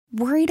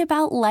Worried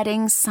about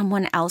letting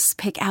someone else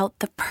pick out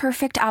the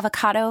perfect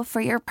avocado for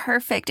your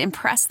perfect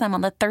impress them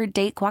on the third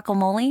date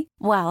guacamole?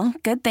 Well,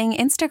 good thing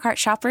Instacart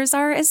shoppers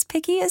are as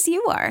picky as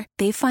you are.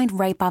 They find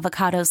ripe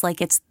avocados like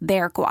it's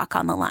their guac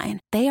on the line.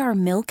 They are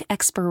milk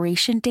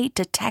expiration date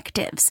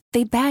detectives.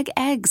 They bag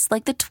eggs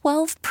like the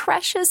 12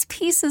 precious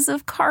pieces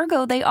of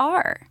cargo they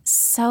are.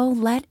 So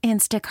let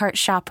Instacart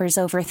shoppers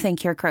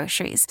overthink your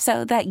groceries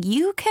so that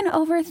you can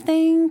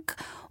overthink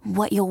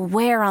what you'll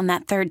wear on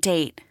that third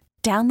date.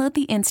 Download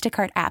the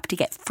Instacart app to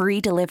get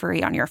free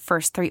delivery on your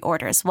first 3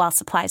 orders while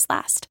supplies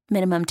last.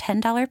 Minimum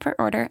 $10 per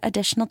order.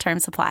 Additional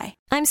terms apply.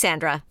 I'm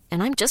Sandra,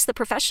 and I'm just the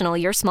professional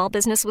your small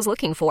business was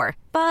looking for.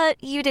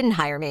 But you didn't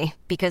hire me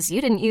because you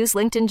didn't use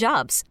LinkedIn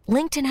Jobs.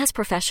 LinkedIn has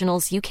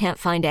professionals you can't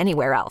find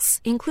anywhere else,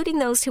 including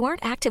those who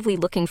aren't actively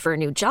looking for a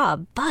new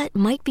job, but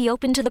might be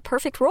open to the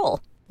perfect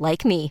role,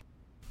 like me.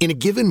 In a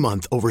given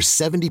month, over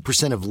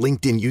 70% of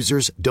LinkedIn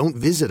users don't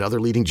visit other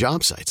leading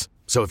job sites.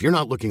 So if you're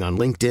not looking on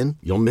LinkedIn,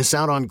 you'll miss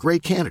out on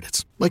great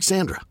candidates like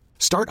Sandra.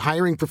 Start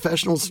hiring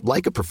professionals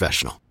like a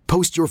professional.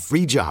 Post your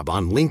free job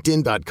on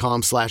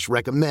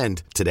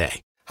linkedin.com/recommend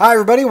today. Hi,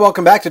 everybody.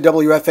 Welcome back to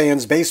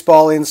WFAN's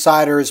Baseball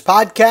Insiders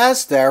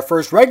podcast, our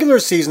first regular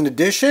season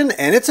edition,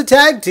 and it's a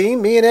tag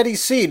team, me and Eddie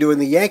C, doing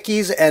the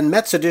Yankees and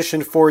Mets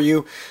edition for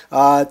you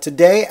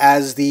today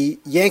as the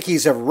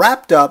Yankees have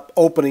wrapped up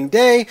opening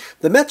day.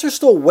 The Mets are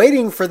still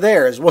waiting for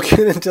theirs. We'll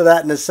get into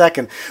that in a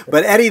second.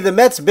 But, Eddie, the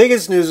Mets'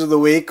 biggest news of the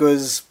week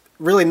was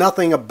really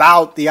nothing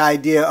about the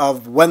idea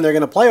of when they're going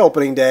to play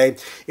opening day.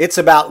 It's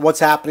about what's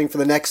happening for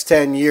the next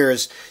 10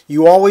 years.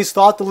 You always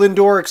thought the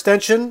Lindor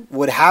extension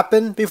would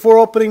happen before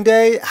opening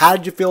day. How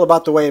did you feel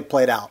about the way it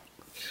played out?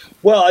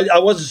 Well, I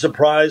wasn't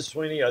surprised,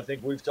 Sweeney. I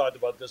think we've talked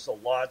about this a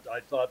lot. I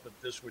thought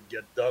that this would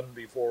get done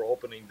before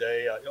opening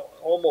day.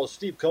 Almost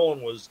Steve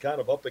Cohen was kind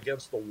of up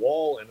against the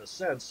wall in a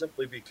sense,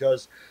 simply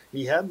because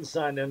he hadn't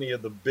signed any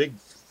of the big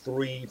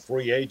 3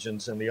 free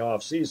agents in the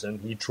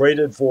offseason. He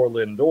traded for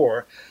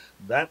Lindor.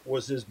 That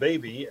was his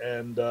baby,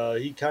 and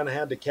he kind of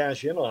had to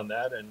cash in on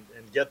that and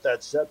get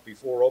that set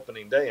before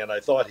opening day, and I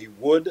thought he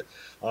would.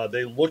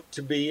 They looked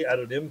to be at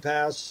an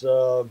impasse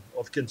of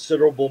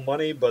considerable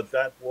money, but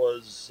that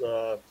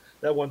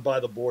went by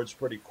the boards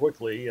pretty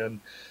quickly,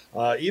 and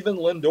even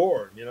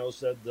Lindor,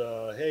 said,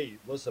 hey,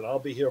 listen, I'll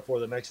be here for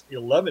the next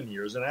 11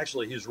 years, and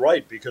actually he's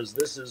right, because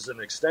this is an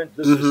extent,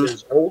 this is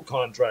his old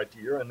contract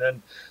year, and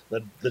then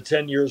the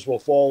 10 years will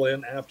fall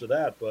in after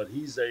that, but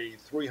he's a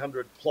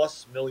 $300+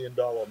 million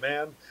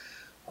man.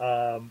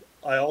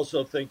 I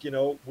also think,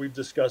 we've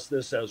discussed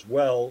this as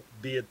well,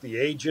 be it the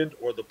agent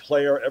or the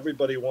player,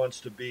 everybody wants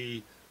to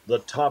be the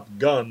top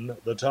gun,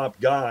 the top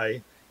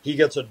guy. He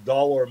gets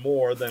 $1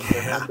 more than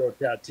Fernando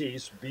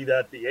Tatis, be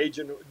that the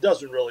agent. It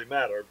doesn't really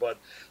matter, but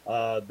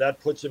that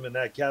puts him in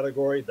that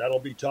category. That'll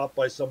be topped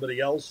by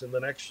somebody else in the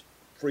next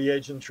free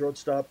agent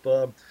shortstop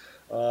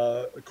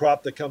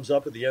crop that comes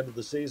up at the end of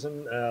the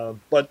season.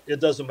 But it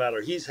doesn't matter.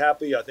 He's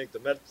happy. I think the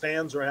Met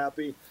fans are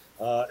happy.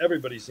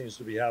 Everybody seems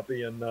to be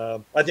happy, and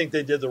I think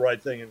they did the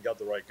right thing and got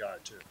the right guy,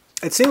 too.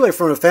 It seemed like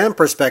from a fan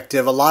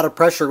perspective, a lot of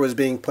pressure was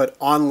being put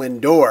on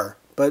Lindor,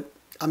 but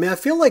I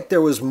feel like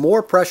there was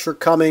more pressure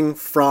coming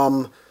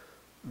for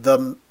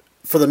the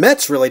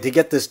Mets really to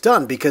get this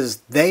done,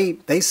 because they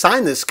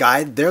signed this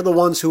guy. They're the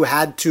ones who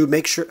had to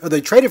make sure, or they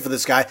traded for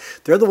this guy.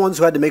 They're the ones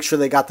who had to make sure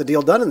they got the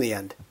deal done in the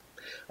end.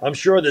 I'm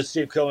sure that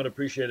Steve Cohen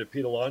appreciated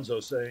Pete Alonso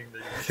saying that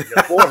you should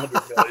get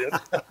 $400 million.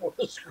 That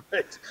was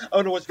great. I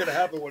don't know what's going to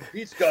happen when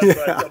Pete's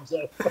contract comes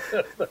up,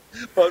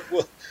 but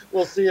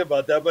we'll see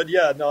about that. But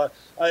yeah, no,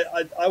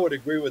 I would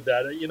agree with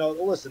that.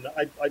 Listen,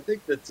 I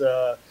think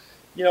that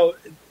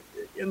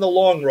in the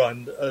long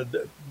run,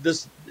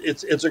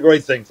 it's a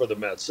great thing for the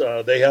Mets.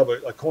 They have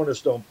a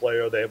cornerstone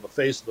player. They have a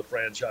face of the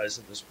franchise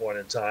at this point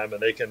in time,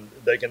 and they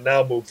can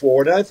now move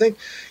forward. And I think,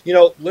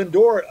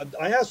 Lindor.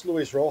 I asked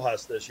Luis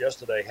Rojas this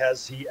yesterday.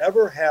 Has he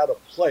ever had a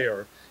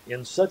player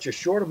in such a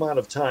short amount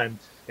of time?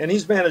 And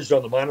he's managed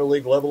on the minor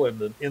league level in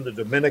the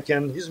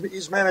Dominican.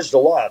 He's managed a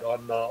lot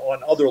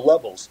on other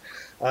levels.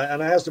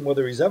 And I asked him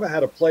whether he's ever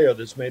had a player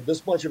that's made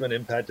this much of an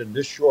impact in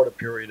this short a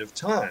period of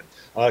time.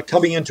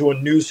 Coming into a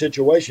new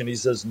situation, he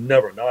says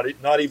never,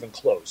 not even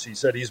close. He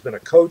said he's been a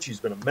coach, he's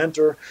been a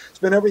mentor, it's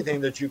been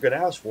everything that you could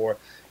ask for.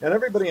 And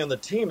everybody on the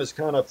team has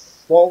kind of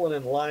fallen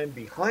in line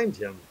behind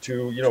him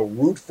to,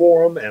 root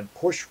for him and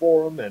push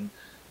for him. And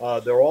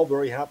they're all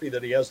very happy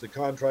that he has the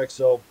contract.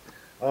 So,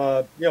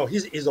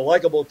 he's a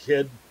likable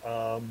kid,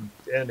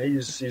 and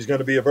he's going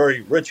to be a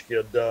very rich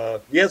kid.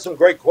 He had some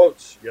great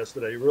quotes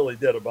yesterday. He really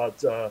did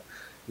about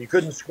he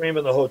couldn't scream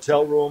in the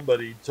hotel room, but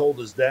he told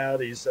his dad.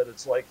 He said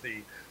it's like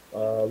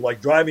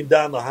like driving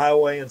down the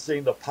highway and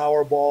seeing the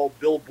Powerball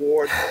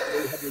billboard,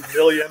 300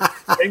 million.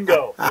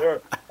 Bingo!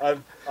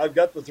 I've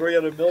got the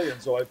 300 million,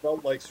 so I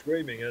felt like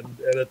screaming. And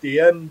at the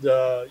end,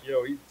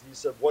 he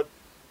said what.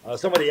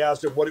 Somebody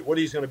asked him what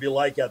he's going to be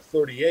like at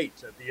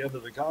 38 at the end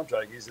of the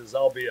contract. He says,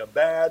 I'll be a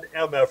bad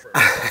MFer.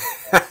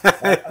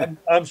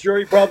 I'm sure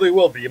he probably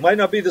will be. He might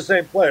not be the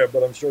same player,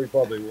 but I'm sure he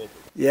probably will be.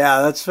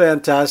 Yeah, that's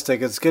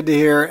fantastic. It's good to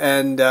hear.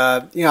 And,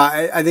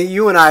 I think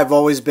you and I have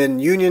always been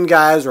union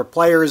guys or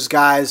players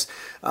guys.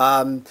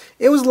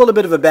 It was a little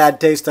bit of a bad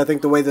taste, I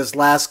think, the way this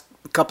last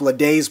couple of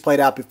days played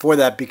out before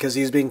that, because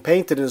he's being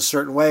painted in a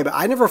certain way. But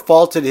I never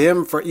faulted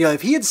him for,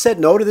 if he had said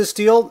no to this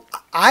deal,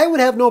 I would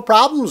have no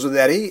problems with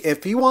Eddie.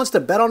 If he wants to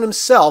bet on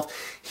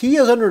himself, he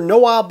is under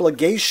no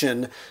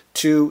obligation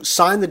to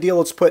sign the deal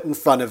that's put in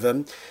front of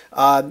him.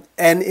 And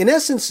in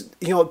essence,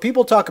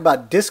 people talk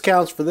about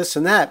discounts for this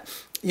and that.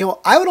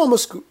 I would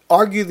almost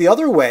argue the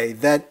other way,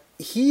 that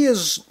he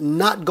is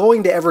not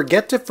going to ever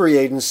get to free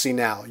agency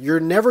now.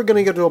 You're never going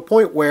to get to a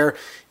point where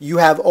you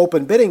have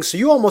open bidding, so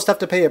you almost have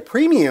to pay a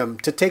premium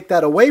to take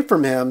that away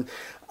from him.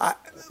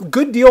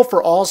 Good deal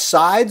for all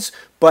sides,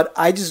 but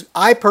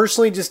I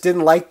personally just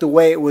didn't like the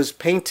way it was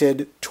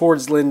painted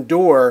towards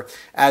Lindor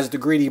as the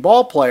greedy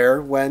ball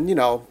player when,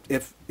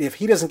 if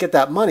he doesn't get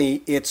that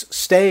money, it's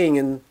staying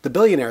in the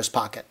billionaire's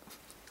pocket.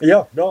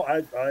 Yeah, no,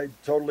 I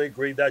totally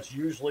agree. That's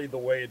usually the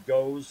way it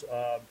goes.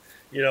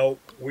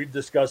 We've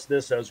discussed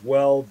this as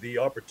well, the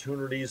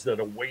opportunities that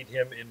await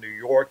him in New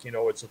York.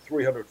 It's a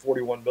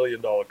 $341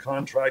 million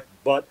contract,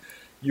 but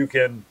you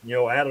can,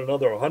 add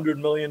another $100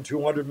 million,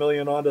 $200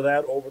 million onto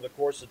that over the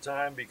course of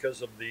time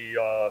because of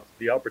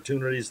the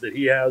opportunities that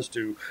he has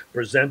to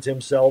present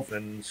himself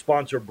and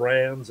sponsor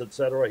brands,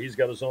 etc. He's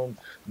got his own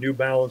New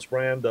Balance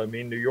brand. I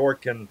mean, New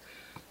York can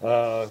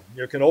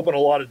open a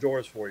lot of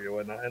doors for you,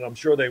 and I'm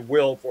sure they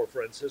will for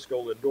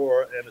Francisco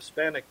Lindor, an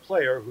Hispanic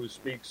player who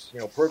speaks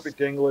perfect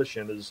English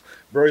and is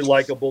very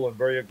likable and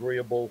very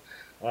agreeable.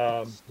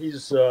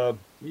 He's going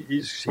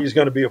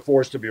to be a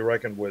force to be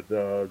reckoned with,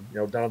 down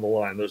the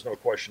line. There's no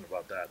question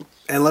about that.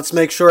 And let's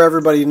make sure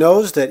everybody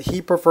knows that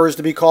he prefers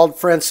to be called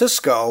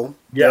Francisco.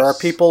 Yes. There are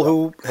people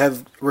who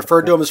have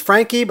referred to him as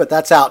Frankie, but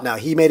that's out now.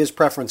 He made his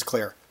preference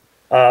clear.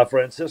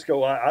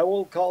 Francisco, I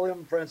will call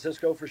him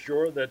Francisco for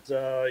sure. That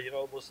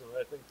listen,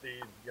 I think the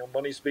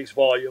money speaks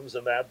volumes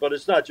and that, but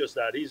it's not just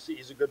that.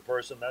 He's a good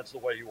person. That's the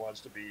way he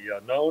wants to be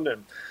known,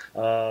 and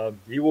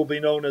he will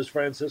be known as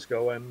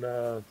Francisco. And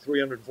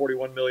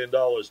 $341 million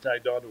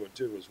tagged onto it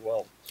too as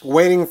well.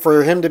 Waiting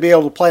for him to be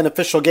able to play an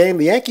official game.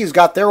 The Yankees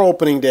got their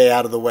opening day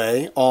out of the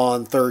way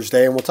on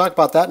Thursday, and we'll talk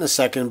about that in a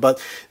second. But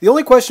the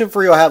only question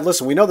for you I have,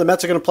 listen, we know the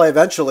Mets are going to play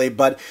eventually,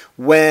 but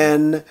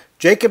when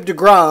Jacob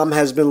deGrom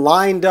has been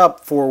lined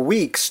up for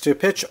weeks to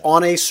pitch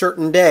on a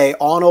certain day,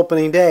 on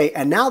opening day,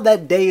 and now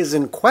that day is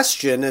in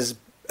question as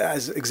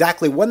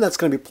exactly when that's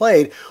going to be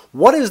played.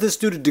 What does this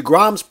do to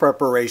deGrom's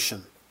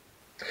preparation?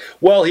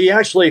 Well, he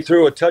actually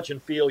threw a touch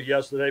and feel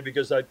yesterday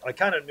because I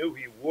kind of knew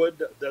he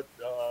would. That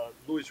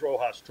Luis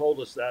Rojas told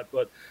us that,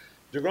 but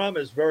deGrom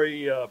is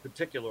very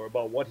particular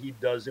about what he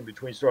does in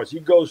between starts.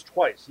 He goes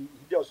twice. He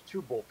does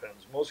two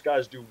bullpens. Most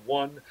guys do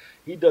one.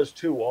 He does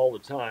two all the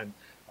time.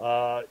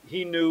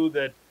 He knew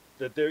that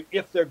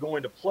if they're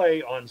going to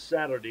play on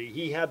Saturday,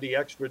 he had the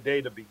extra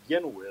day to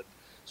begin with.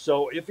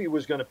 So if he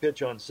was going to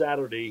pitch on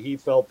Saturday, he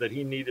felt that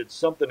he needed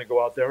something to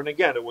go out there. And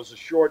again, it was a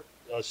short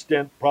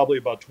stint, probably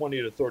about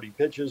 20 to 30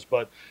 pitches,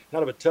 but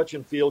kind of a touch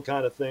and feel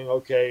kind of thing.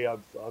 Okay,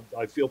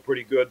 I feel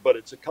pretty good, but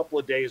it's a couple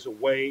of days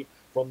away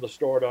from the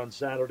start on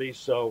Saturday.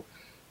 So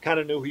kind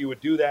of knew he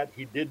would do that.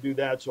 He did do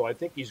that. So I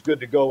think he's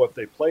good to go if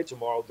they play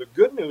tomorrow. The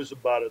good news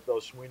about it, though,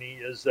 Sweeney,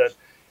 is that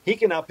he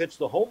can now pitch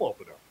the home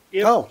opener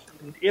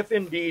if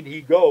indeed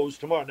he goes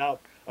tomorrow. Now,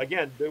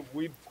 again,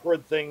 we've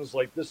heard things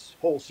like this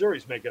whole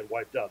series may get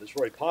wiped out. It's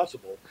very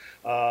possible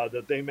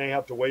that they may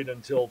have to wait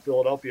until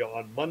Philadelphia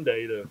on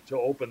Monday to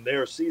open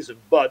their season.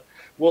 But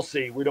we'll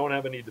see. We don't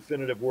have any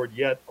definitive word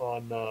yet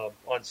on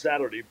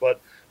Saturday. But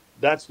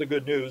that's the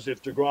good news.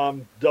 If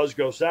deGrom does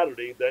go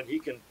Saturday, then he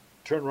can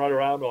turn right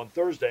around on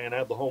Thursday and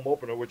have the home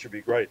opener, which would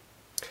be great.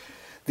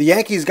 The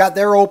Yankees got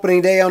their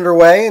opening day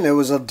underway, and it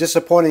was a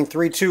disappointing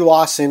 3-2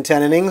 loss in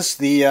 10 innings.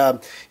 The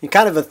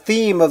kind of a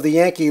theme of the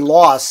Yankee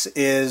loss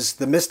is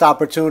the missed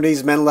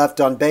opportunities, men left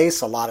on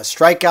base, a lot of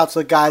strikeouts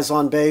with guys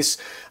on base.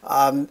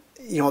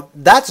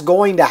 That's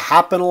going to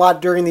happen a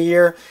lot during the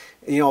year.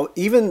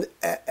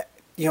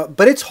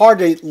 But it's hard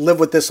to live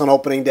with this on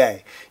opening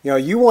day.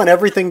 You want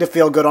everything to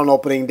feel good on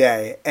opening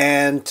day,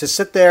 and to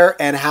sit there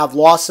and have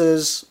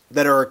losses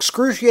that are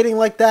excruciating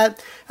like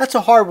that, that's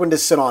a hard one to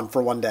sit on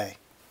for one day.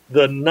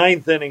 The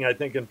ninth inning, I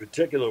think in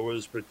particular,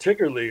 was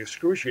particularly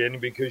excruciating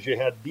because you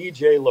had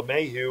DJ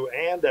LeMahieu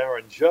and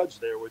Aaron Judge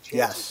there with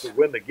chances to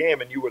win the game,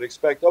 and you would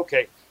expect,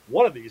 okay,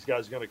 one of these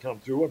guys is going to come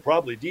through, and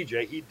probably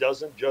DJ. He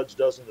doesn't. Judge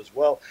doesn't as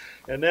well.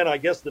 And then I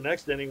guess the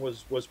next inning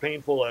was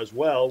painful as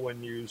well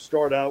when you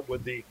start out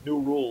with the new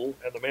rule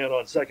and the man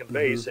on second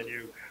base, and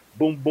you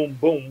boom, boom,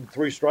 boom,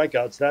 3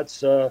 strikeouts.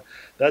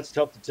 That's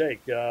tough to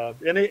take.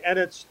 And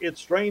it's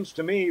strange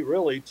to me,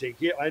 really, to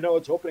hear. I know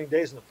it's opening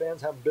days and the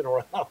fans haven't been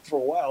around for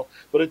a while,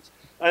 but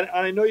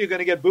I know you're going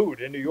to get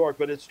booed in New York,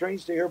 but it's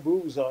strange to hear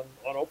boos on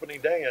opening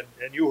day,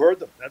 and you heard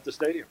them at the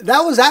stadium.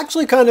 That was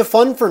actually kind of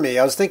fun for me.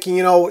 I was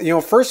thinking,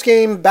 first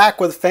game back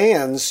with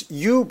fans,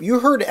 you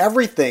heard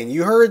everything.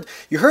 You heard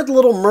the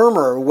little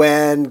murmur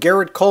when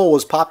Garrett Cole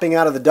was popping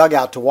out of the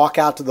dugout to walk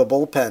out to the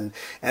bullpen,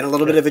 and a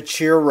little bit of a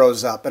cheer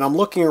rose up. And I'm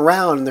looking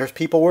around, and there's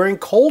people wearing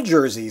Cole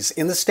jerseys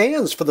in the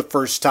stands for the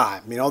first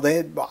time. They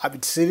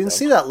didn't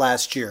see that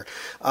last year.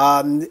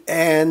 And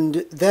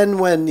then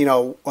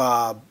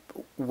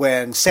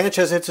when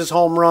Sanchez hits his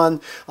home run,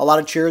 a lot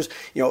of cheers.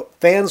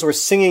 Fans were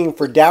singing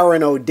for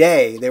Darren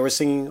O'Day. They were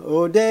singing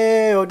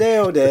O'Day, O'Day,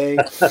 O'Day.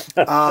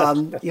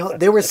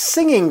 They were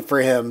singing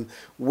for him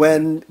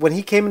when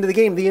he came into the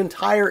game the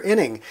entire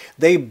inning.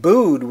 They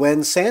booed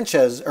when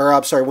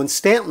when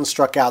Stanton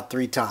struck out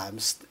 3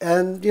 times,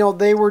 and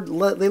they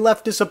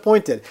left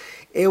disappointed.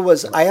 It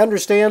was, I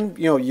understand,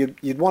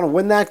 you'd want to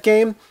win that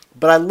game,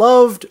 but I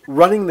loved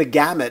running the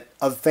gamut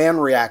of fan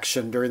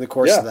reaction during the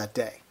course of that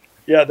day.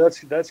 Yeah,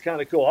 that's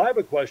kind of cool. I have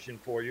a question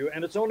for you,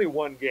 and it's only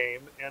one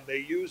game, and they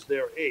use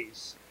their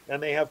ace,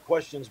 and they have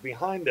questions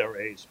behind their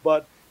ace.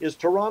 But is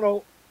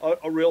Toronto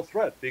a real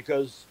threat?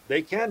 Because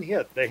they can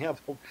hit. They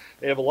have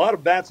a lot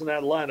of bats in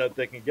that lineup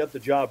that can get the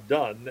job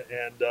done.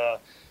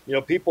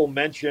 And people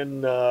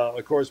mention,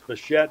 of course,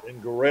 Bichette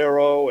and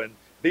Guerrero and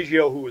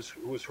Biggio, who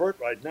is hurt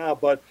right now,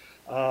 but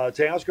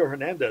Teoscar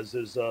Hernandez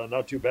is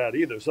not too bad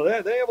either. So they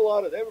have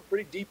a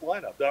pretty deep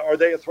lineup. Are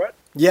they a threat?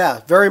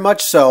 Yeah, very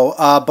much so.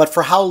 But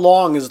for how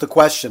long is the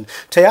question?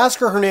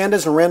 Teoscar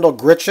Hernandez and Randall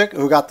Grichuk,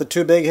 who got the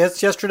 2 big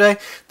hits yesterday,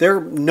 they're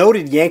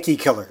noted Yankee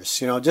killers.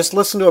 Just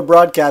listen to a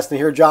broadcast and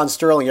hear John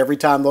Sterling every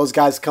time those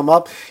guys come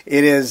up.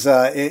 It is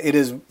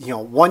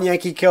 1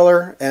 Yankee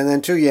killer and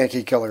then 2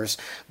 Yankee killers.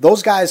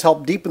 Those guys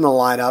help deepen the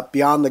lineup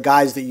beyond the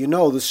guys that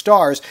the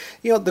stars.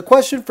 The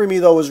question for me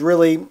though is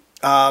really,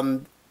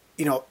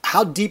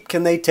 how deep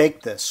can they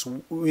take this?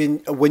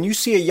 When you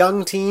see a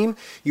young team,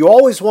 you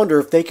always wonder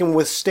if they can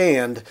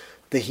withstand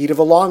the heat of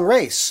a long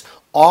race.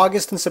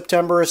 August and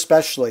September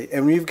especially.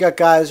 And when you've got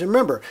guys,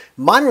 remember,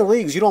 minor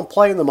leagues, you don't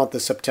play in the month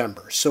of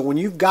September. So when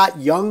you've got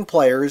young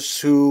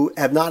players who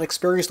have not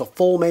experienced a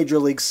full major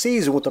league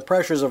season with the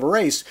pressures of a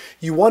race,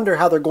 you wonder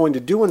how they're going to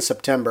do in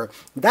September.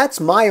 That's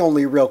my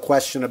only real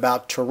question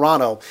about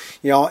Toronto.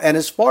 And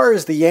as far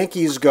as the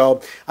Yankees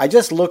go, I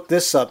just looked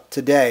this up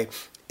today.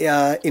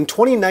 In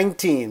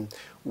 2019,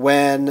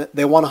 when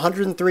they won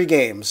 103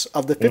 games,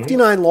 of the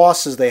 59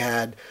 losses they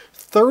had,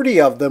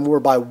 30 of them were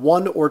by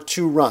 1 or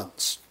 2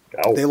 runs.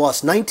 Oh. They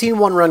lost 19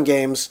 one-run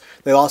games.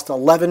 They lost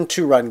 11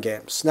 two-run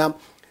games. Now,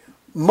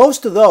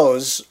 most of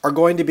those are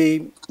going to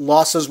be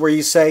losses where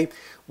you say,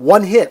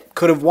 1 hit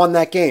could have won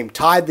that game,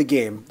 tied the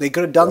game. They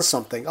could have done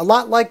something. A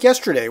lot like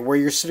yesterday, where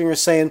you're sitting here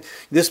saying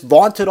this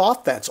vaunted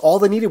offense, all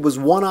they needed was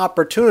 1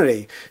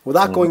 opportunity.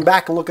 Without going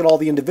back and look at all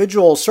the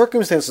individual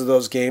circumstances of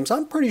those games,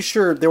 I'm pretty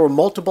sure there were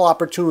multiple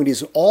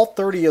opportunities in all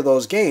 30 of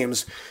those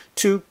games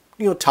to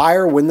tie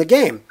or win the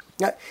game.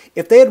 Now,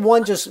 if they had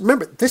won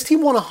remember, this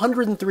team won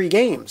 103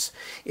 games.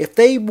 If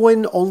they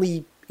win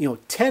only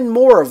 10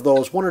 more of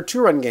those 1 or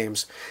 2 run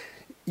games,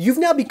 you've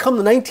now become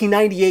the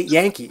 1998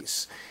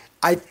 Yankees.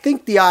 I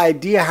think the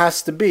idea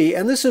has to be,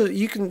 and this is,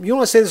 you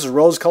want to say this is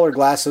rose-colored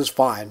glasses,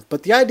 fine.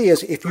 But the idea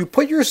is, if you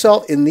put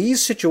yourself in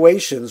these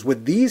situations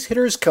with these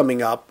hitters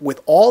coming up,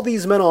 with all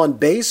these men on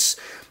base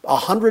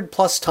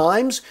 100+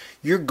 times,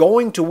 you're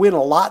going to win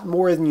a lot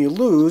more than you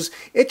lose.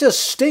 It just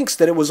stinks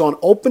that it was on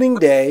opening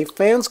day,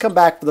 fans come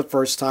back for the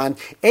first time,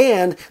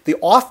 and the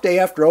off day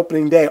after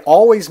opening day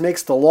always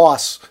makes the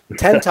loss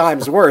 10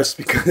 times worse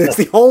because it's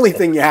the only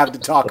thing you have to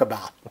talk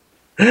about.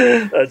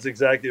 That's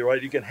exactly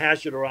right. You can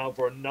hash it around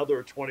for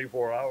another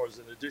 24 hours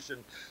in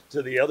addition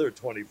to the other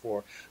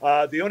 24.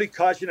 The only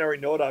cautionary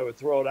note I would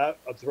throw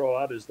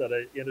out is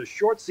that in a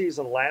short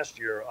season last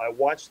year, I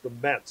watched the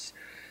Mets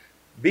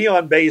be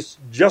on base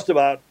just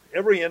about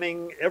every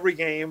inning, every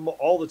game,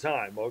 all the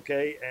time,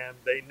 okay? And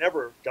they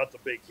never got the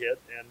big hit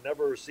and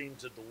never seemed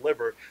to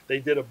deliver. They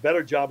did a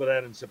better job of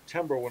that in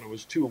September when it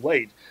was too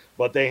late,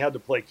 but they had to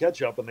play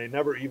catch-up, and they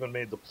never even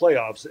made the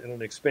playoffs in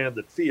an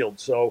expanded field.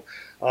 So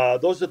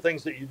those are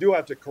things that you do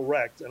have to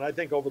correct, and I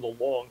think over the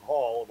long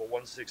haul of a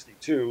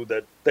 162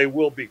 that they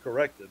will be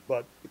corrected.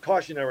 But the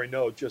cautionary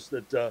note, just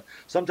that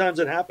sometimes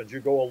it happens. You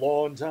go a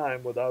long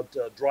time without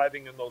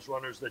driving in those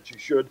runners that you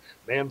should,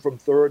 man from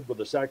third with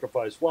a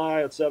sacrifice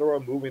fly, etc.,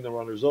 moving the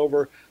runners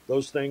over.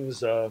 Those things,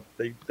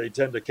 they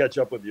tend to catch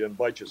up with you and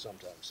bite you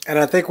sometimes. And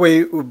I think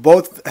we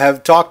both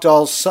have talked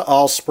all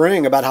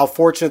spring about how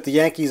fortunate the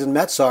Yankees and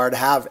Mets are to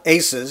have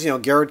aces.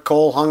 Garrett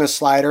Cole hung a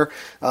slider,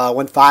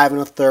 went 5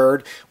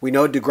 1/3. We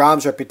know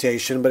DeGrom's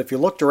reputation, but if you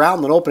looked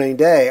around on opening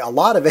day, a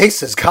lot of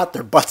aces got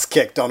their butts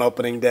kicked on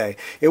opening day.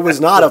 It was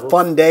not a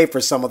fun day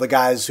for some of the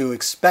guys who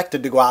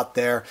expected to go out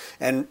there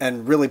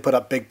and really put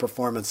up big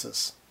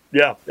performances.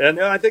 Yeah, and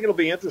I think it'll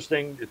be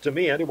interesting, to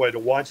me anyway, to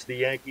watch the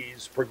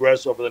Yankees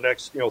progress over the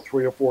next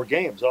 3 or 4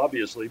 games,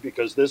 obviously,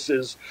 because this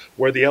is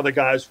where the other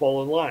guys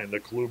fall in line,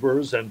 the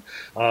Klubers and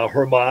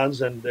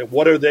Hermans, and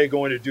what are they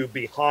going to do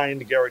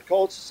behind Garrett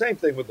Cole? It's the same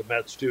thing with the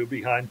Mets, too,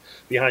 behind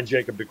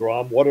Jacob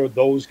deGrom. What are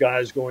those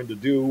guys going to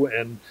do?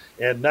 And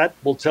that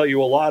will tell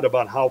you a lot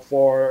about how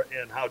far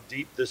and how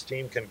deep this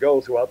team can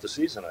go throughout the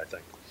season, I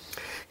think.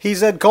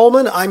 He's Ed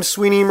Coleman. I'm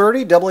Sweeney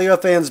Murdy.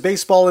 WFAN's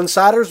Baseball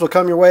Insiders will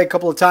come your way a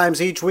couple of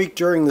times each week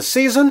during the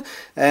season,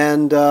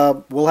 and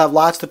we'll have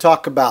lots to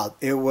talk about.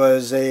 It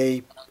was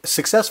a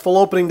successful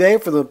opening day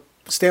for the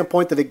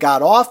standpoint that it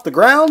got off the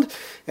ground,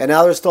 and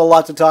now there's still a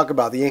lot to talk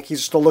about. The Yankees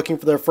are still looking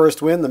for their first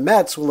win. The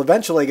Mets will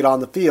eventually get on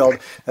the field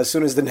as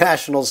soon as the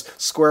Nationals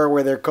square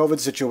away their COVID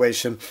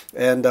situation,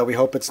 and we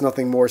hope it's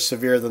nothing more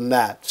severe than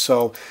that.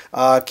 So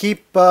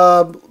keep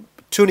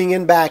tuning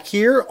in back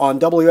here on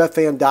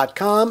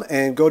WFAN.com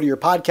and go to your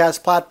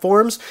podcast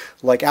platforms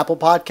like Apple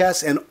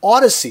Podcasts and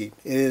Odyssey.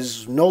 It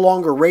is no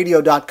longer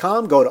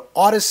radio.com. Go to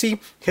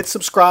Odyssey, hit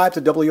subscribe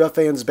to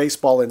WFAN's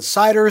Baseball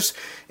Insiders,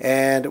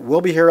 and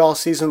we'll be here all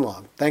season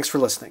long. Thanks for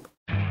listening.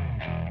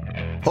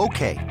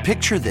 Okay,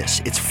 picture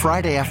this. It's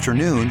Friday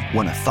afternoon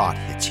when a thought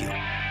hits you.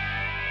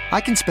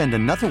 I can spend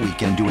another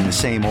weekend doing the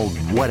same old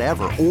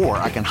whatever, or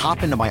I can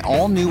hop into my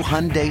all-new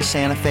Hyundai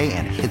Santa Fe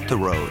and hit the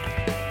road.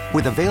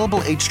 With available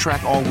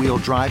H-Track all-wheel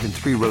drive and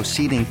 3-row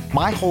seating,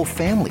 my whole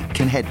family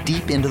can head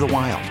deep into the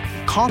wild.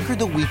 Conquer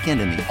the weekend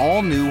in the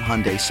all-new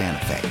Hyundai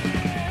Santa Fe.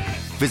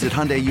 Visit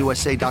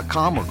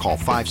HyundaiUSA.com or call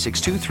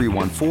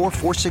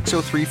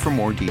 562-314-4603 for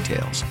more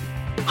details.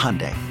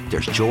 Hyundai,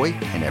 there's joy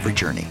in every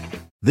journey.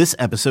 This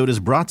episode is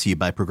brought to you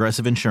by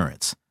Progressive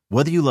Insurance.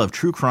 Whether you love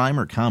true crime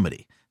or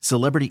comedy,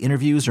 celebrity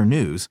interviews or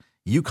news,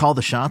 you call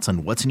the shots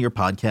on what's in your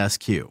podcast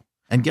queue.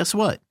 And guess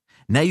what?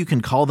 Now you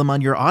can call them on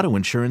your auto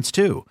insurance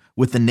too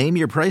with the Name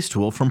Your Price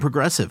tool from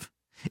Progressive.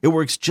 It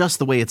works just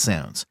the way it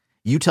sounds.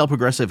 You tell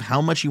Progressive how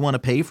much you want to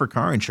pay for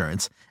car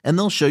insurance, and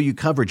they'll show you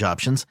coverage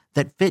options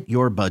that fit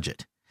your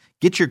budget.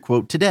 Get your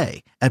quote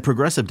today at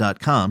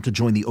Progressive.com to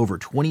join the over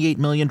 28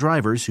 million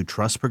drivers who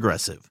trust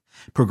Progressive.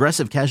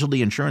 Progressive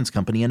Casualty Insurance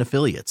Company and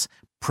Affiliates.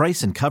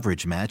 Price and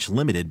coverage match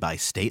limited by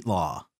state law.